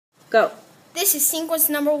Go. This is sequence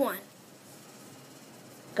number 1.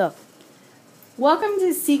 Go. Welcome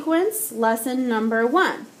to sequence lesson number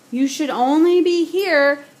 1. You should only be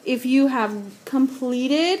here if you have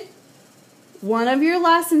completed one of your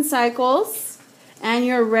lesson cycles and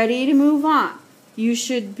you're ready to move on. You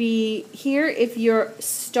should be here if you're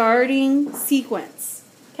starting sequence.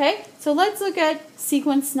 Okay, so let's look at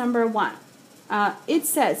sequence number 1. It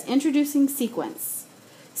says, introducing sequence.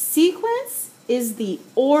 Sequence is the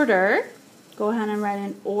order. Go ahead and write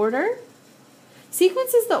in order.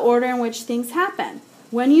 Sequence is the order in which things happen.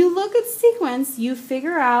 When you look at sequence, you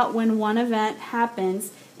figure out when one event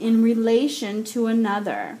happens in relation to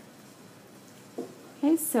another.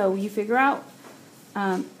 Okay, so you figure out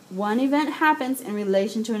one event happens in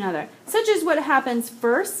relation to another, such as what happens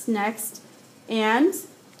first, next, and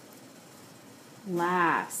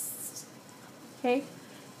last. Okay?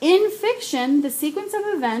 In fiction, the sequence of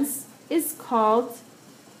events is called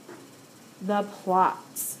the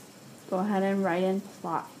plot. Go ahead and write in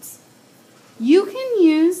plot. You can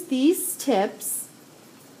use these tips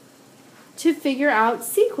to figure out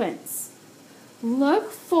sequence.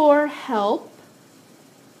 Look for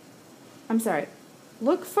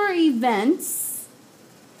events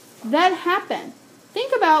that happen.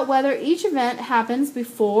 Think about whether each event happens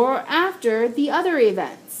before or after the other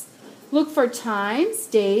events. Look for times,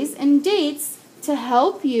 days, and dates to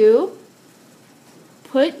help you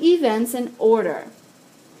put events in order.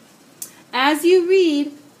 As you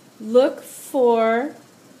read, look for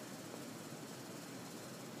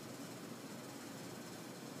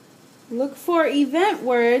event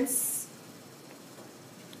words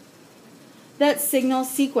that signal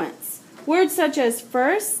sequence. Words such as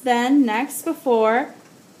first, then, next, before,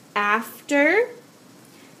 after,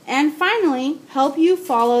 and finally help you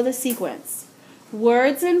follow the sequence.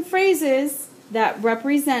 Words and phrases that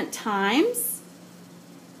represent times,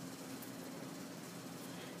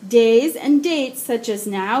 days, and dates such as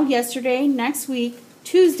now, yesterday, next week,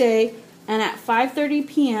 Tuesday, and at 5:30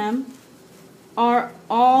 p.m. are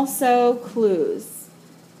also clues.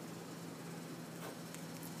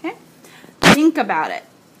 Okay? Think about it.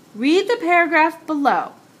 Read the paragraph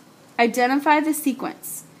below. Identify the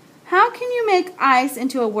sequence. How can you make ice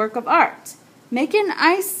into a work of art? Make an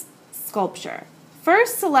ice sculpture.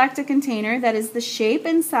 First, select a container that is the shape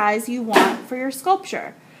and size you want for your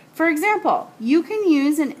sculpture. For example, you can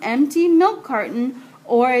use an empty milk carton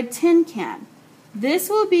or a tin can. This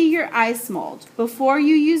will be your ice mold. Before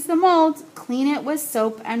you use the mold, clean it with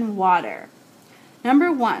soap and water.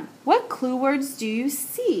 Number 1, what clue words do you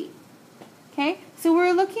see? Okay, so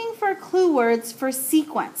we're looking for clue words for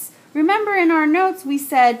sequence. Remember in our notes we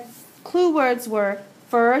said clue words were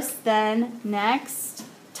first, then, next,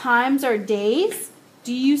 times, or days.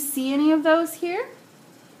 Do you see any of those here?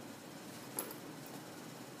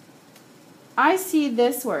 I see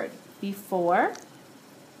this word, before.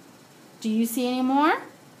 Do you see any more?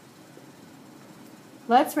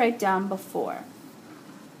 Let's write down before.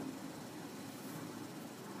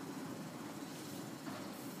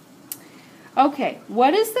 Okay,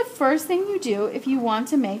 what is the first thing you do if you want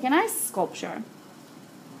to make an ice sculpture?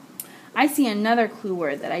 I see another clue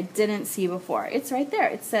word that I didn't see before. It's right there.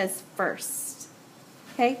 It says first.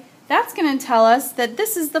 Okay, that's going to tell us that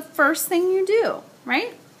this is the first thing you do,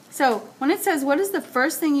 right? So when it says what is the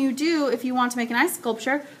first thing you do if you want to make an ice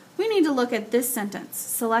sculpture, we need to look at this sentence.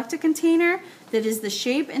 Select a container that is the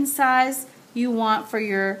shape and size you want for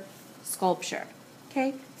your sculpture.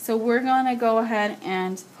 Okay, so we're going to go ahead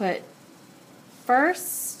and put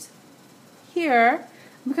first here.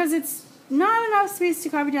 Because it's not enough space to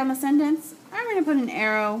copy down the sentence, I'm going to put an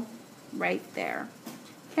arrow right there.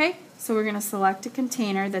 Okay, so we're going to select a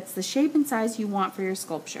container that's the shape and size you want for your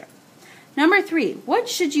sculpture. Number 3, what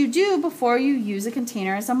should you do before you use a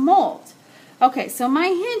container as a mold? Okay, so my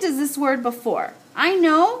hint is this word before. I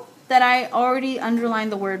know that I already underlined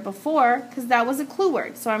the word before because that was a clue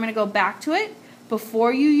word. So I'm going to go back to it.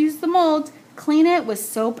 Before you use the mold, clean it with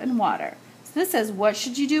soap and water. So this says, what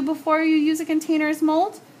should you do before you use a container as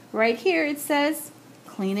mold? Right here it says,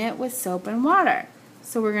 clean it with soap and water.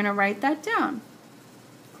 So we're going to write that down.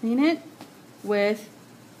 Clean it with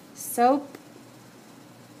soap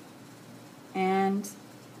and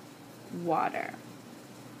water.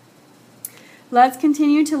 Let's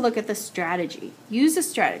continue to look at the strategy. Use a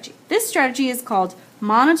strategy. This strategy is called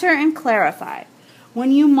monitor and clarify.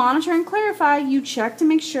 When you monitor and clarify, you check to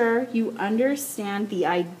make sure you understand the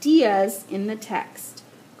ideas in the text.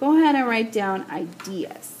 Go ahead and write down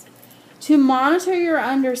ideas. To monitor your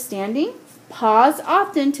understanding, pause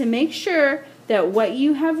often to make sure that what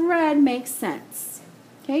you have read makes sense.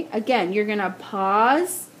 Okay, again, you're going to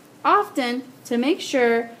pause often to make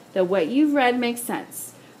sure that what you've read makes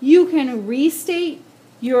sense. You can restate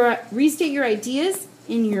your ideas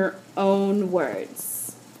in your own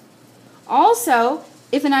words. Also,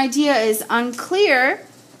 if an idea is unclear,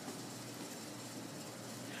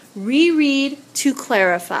 reread to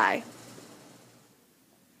clarify.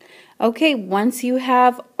 Okay, once you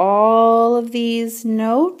have all of these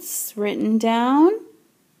notes written down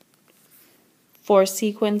for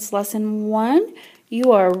sequence lesson 1,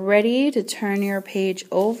 you are ready to turn your page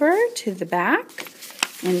over to the back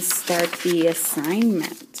and start the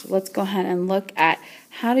assignment. Let's go ahead and look at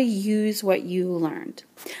how to use what you learned.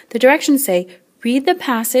 The directions say, read the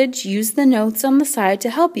passage, use the notes on the side to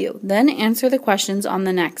help you, then answer the questions on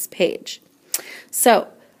the next page. So,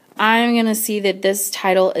 I'm going to see that this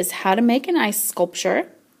title is How to Make an Ice Sculpture.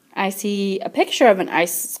 I see a picture of an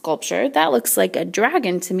ice sculpture. That looks like a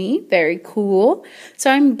dragon to me. Very cool.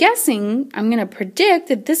 So I'm guessing, I'm going to predict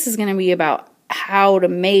that this is going to be about how to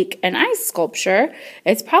make an ice sculpture.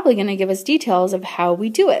 It's probably going to give us details of how we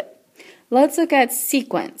do it. Let's look at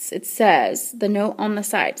sequence. It says, the note on the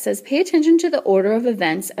side says, pay attention to the order of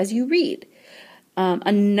events as you read.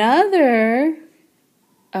 Another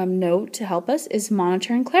note to help us is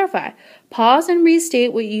monitor and clarify. Pause and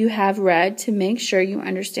restate what you have read to make sure you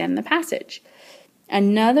understand the passage.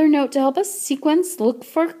 Another note to help us, sequence, look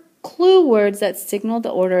for clue words that signal the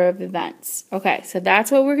order of events. Okay, so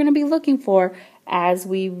that's what we're going to be looking for as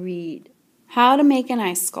we read. How to make an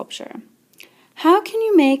ice sculpture. How can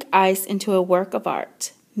you make ice into a work of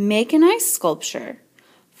art? Make an ice sculpture.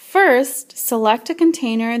 First, select a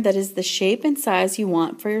container that is the shape and size you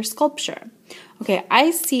want for your sculpture. Okay, I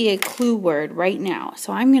see a clue word right now,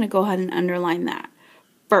 so I'm going to go ahead and underline that.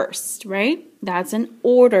 First, right? That's an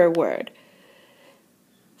order word.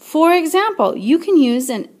 For example, you can use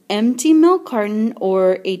an empty milk carton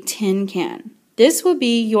or a tin can. This will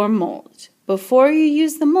be your mold. Before you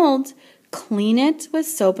use the mold, clean it with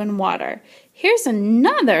soap and water. Here's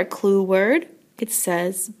another clue word. It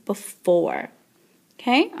says before.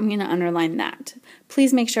 Okay, I'm going to underline that.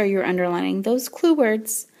 Please make sure you're underlining those clue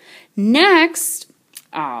words. Next,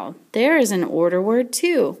 there is an order word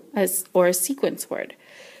too, or a sequence word.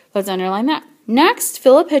 Let's underline that. Next,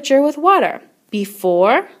 fill a pitcher with water.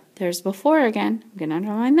 Before, there's before again. I'm going to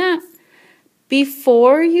underline that.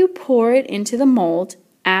 Before you pour it into the mold,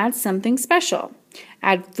 add something special.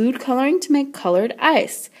 Add food coloring to make colored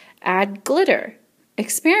ice. Add glitter.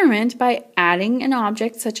 Experiment by adding an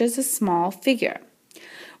object such as a small figure.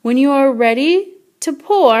 When you are ready to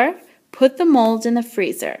pour, put the mold in the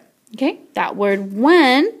freezer. Okay, that word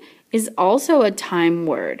when is also a time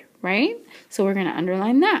word, right? So we're going to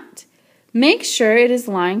underline that. Make sure it is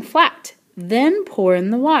lying flat. Then pour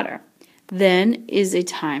in the water. Then is a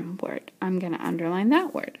time word. I'm going to underline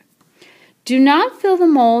that word. Do not fill the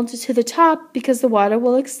mold to the top because the water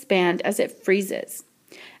will expand as it freezes.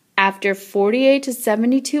 After 48 to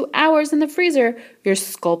 72 hours in the freezer, your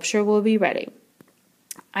sculpture will be ready.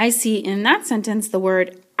 I see in that sentence the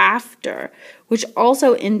word after, which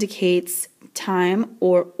also indicates time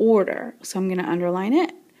or order. So I'm going to underline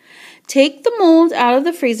it. Take the mold out of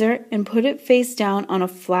the freezer and put it face down on a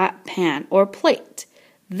flat pan or plate.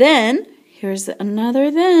 Then, here's another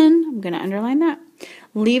then. I'm going to underline that.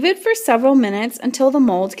 Leave it for several minutes until the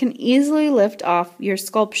mold can easily lift off your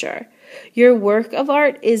sculpture. Your work of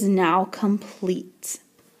art is now complete.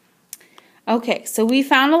 Okay, so we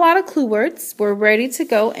found a lot of clue words. We're ready to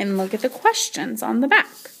go and look at the questions on the back.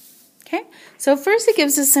 Okay, so first it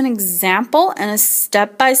gives us an example and a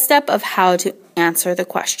step-by-step of how to answer the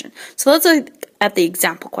question. So let's look at the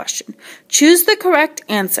example question. Choose the correct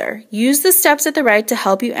answer. Use the steps at the right to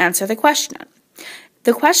help you answer the question.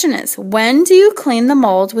 The question is, when do you clean the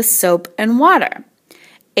mold with soap and water?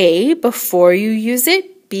 A, before you use it.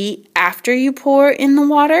 B, after you pour in the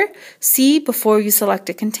water. C, before you select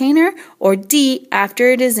a container. Or D, after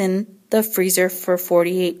it is in the freezer for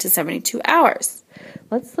 48 to 72 hours.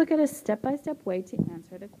 Let's look at a step-by-step way to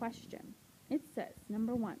answer the question. It says,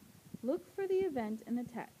 number 1, look for the event in the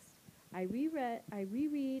text. I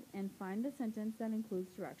reread and find the sentence that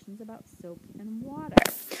includes directions about soap and water.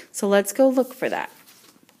 So let's go look for that.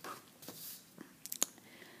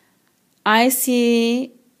 I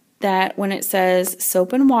see that when it says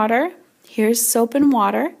soap and water, here's soap and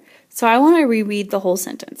water. So I want to reread the whole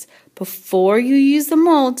sentence. Before you use the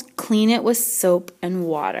mold, clean it with soap and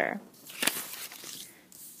water.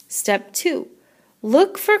 Step 2,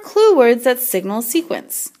 look for clue words that signal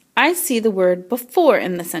sequence. I see the word before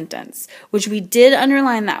in the sentence, which we did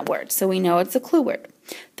underline that word, so we know it's a clue word.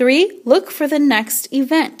 3, look for the next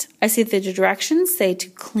event. I see the directions say to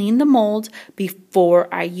clean the mold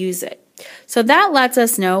before I use it. So that lets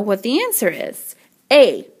us know what the answer is.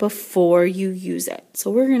 A before you use it. So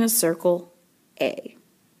we're going to circle A.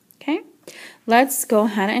 Okay? Let's go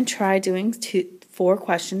ahead and try doing 4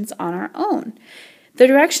 questions on our own. The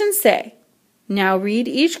directions say, now read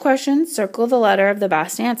each question, circle the letter of the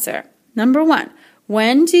best answer. Number 1,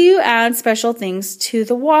 when do you add special things to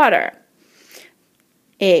the water?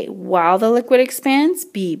 A, while the liquid expands.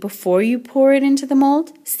 B, before you pour it into the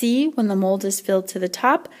mold. C, when the mold is filled to the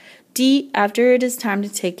top. D, after it is time to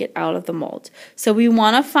take it out of the mold. So we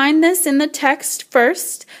want to find this in the text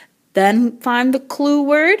first, then find the clue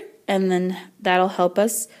word, and then that'll help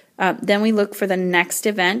us. Then we look for the next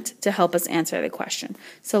event to help us answer the question.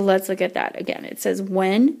 So let's look at that again. It says,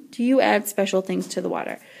 when do you add special things to the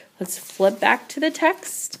water? Let's flip back to the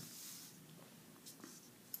text.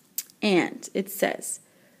 And it says,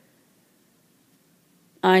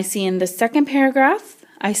 I see in the second paragraph,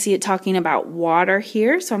 I see it talking about water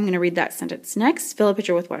here, so I'm going to read that sentence next. Fill a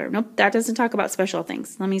pitcher with water. Nope, that doesn't talk about special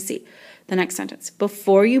things. Let me see the next sentence.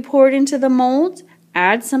 Before you pour it into the mold,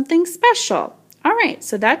 add something special. All right,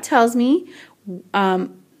 so that tells me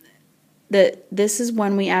that this is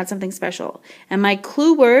when we add something special. And my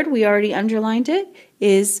clue word, we already underlined it,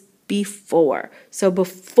 is before. So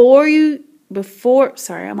before you pour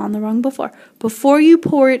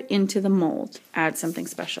it into the mold, add something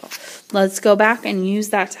special. Let's go back and use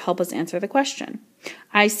that to help us answer the question.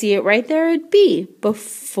 I see it right there at B,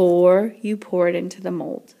 before you pour it into the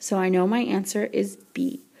mold. So I know my answer is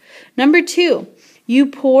B. Number 2, you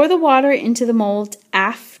pour the water into the mold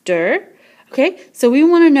after. Okay, so we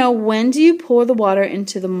want to know, when do you pour the water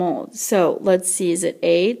into the mold? So let's see, is it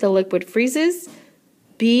A, the liquid freezes?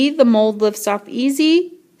 B, the mold lifts off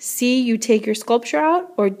easy? C, you take your sculpture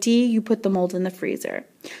out? Or D, you put the mold in the freezer?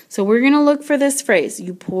 So we're going to look for this phrase,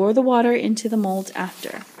 you pour the water into the mold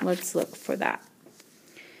after. Let's look for that.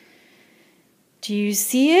 Do you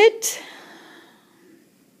see it?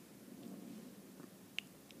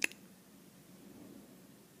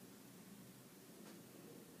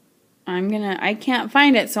 I can't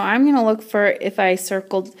find it, so I'm going to look for if I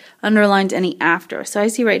underlined any after. So I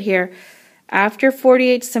see right here, after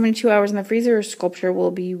 48 to 72 hours in the freezer, your sculpture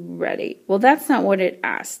will be ready. Well, that's not what it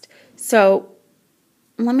asked. So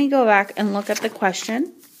let me go back and look at the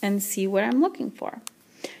question and see what I'm looking for.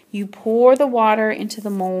 You pour the water into the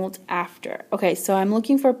mold after. Okay, so I'm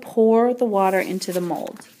looking for pour the water into the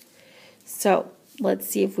mold. So let's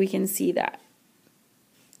see if we can see that.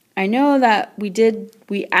 I know that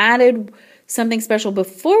we added something special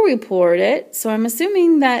before we poured it, so I'm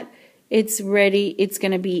assuming that it's ready, it's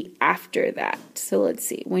going to be after that. So let's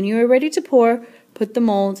see. When you are ready to pour, put the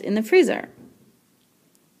mold in the freezer.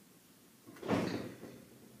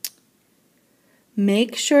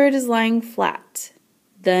 Make sure it is lying flat.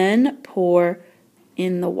 Then pour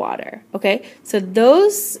in the water. Okay, so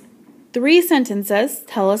those 3 sentences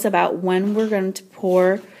tell us about when we're going to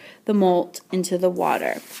pour the mold into the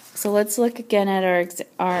water. So let's look again at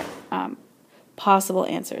our possible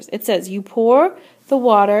answers. It says you pour the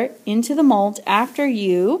water into the mold after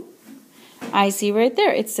you, I see right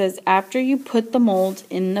there, it says after you put the mold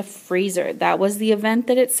in the freezer. That was the event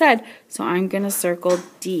that it said, so I'm going to circle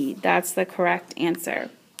D. That's the correct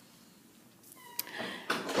answer.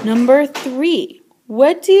 Number 3,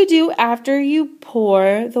 what do you do after you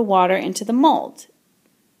pour the water into the mold?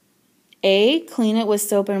 A, clean it with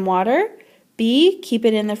soap and water. B, keep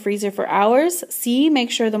it in the freezer for hours. C,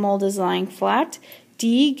 make sure the mold is lying flat.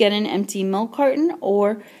 D, get an empty milk carton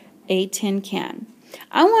or a tin can.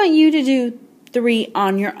 I want you to do 3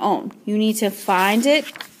 on your own. You need to find it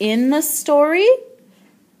in the story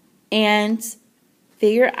and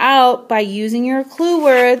figure out by using your clue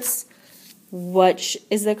words what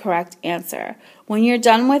is the correct answer. When you're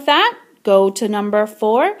done with that, go to number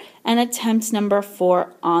 4 and attempt number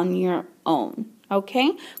 4 on your own.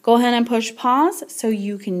 Okay? Go ahead and push pause so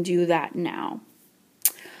you can do that now.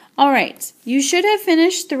 All right, you should have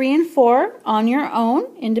finished 3 and 4 on your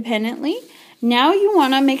own independently. Now you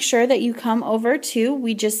want to make sure that you come over to,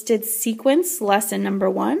 we just did sequence lesson number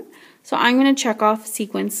 1. So I'm going to check off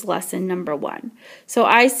sequence lesson number 1. So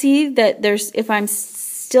I see that if I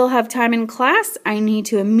still have time in class, I need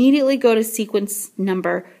to immediately go to sequence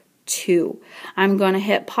number 2. I'm going to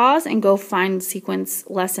hit pause and go find sequence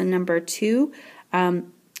lesson number 2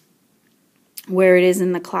 where it is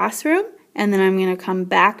in the classroom. And then I'm going to come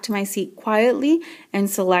back to my seat quietly and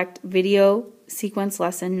select video sequence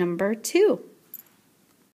lesson number 2.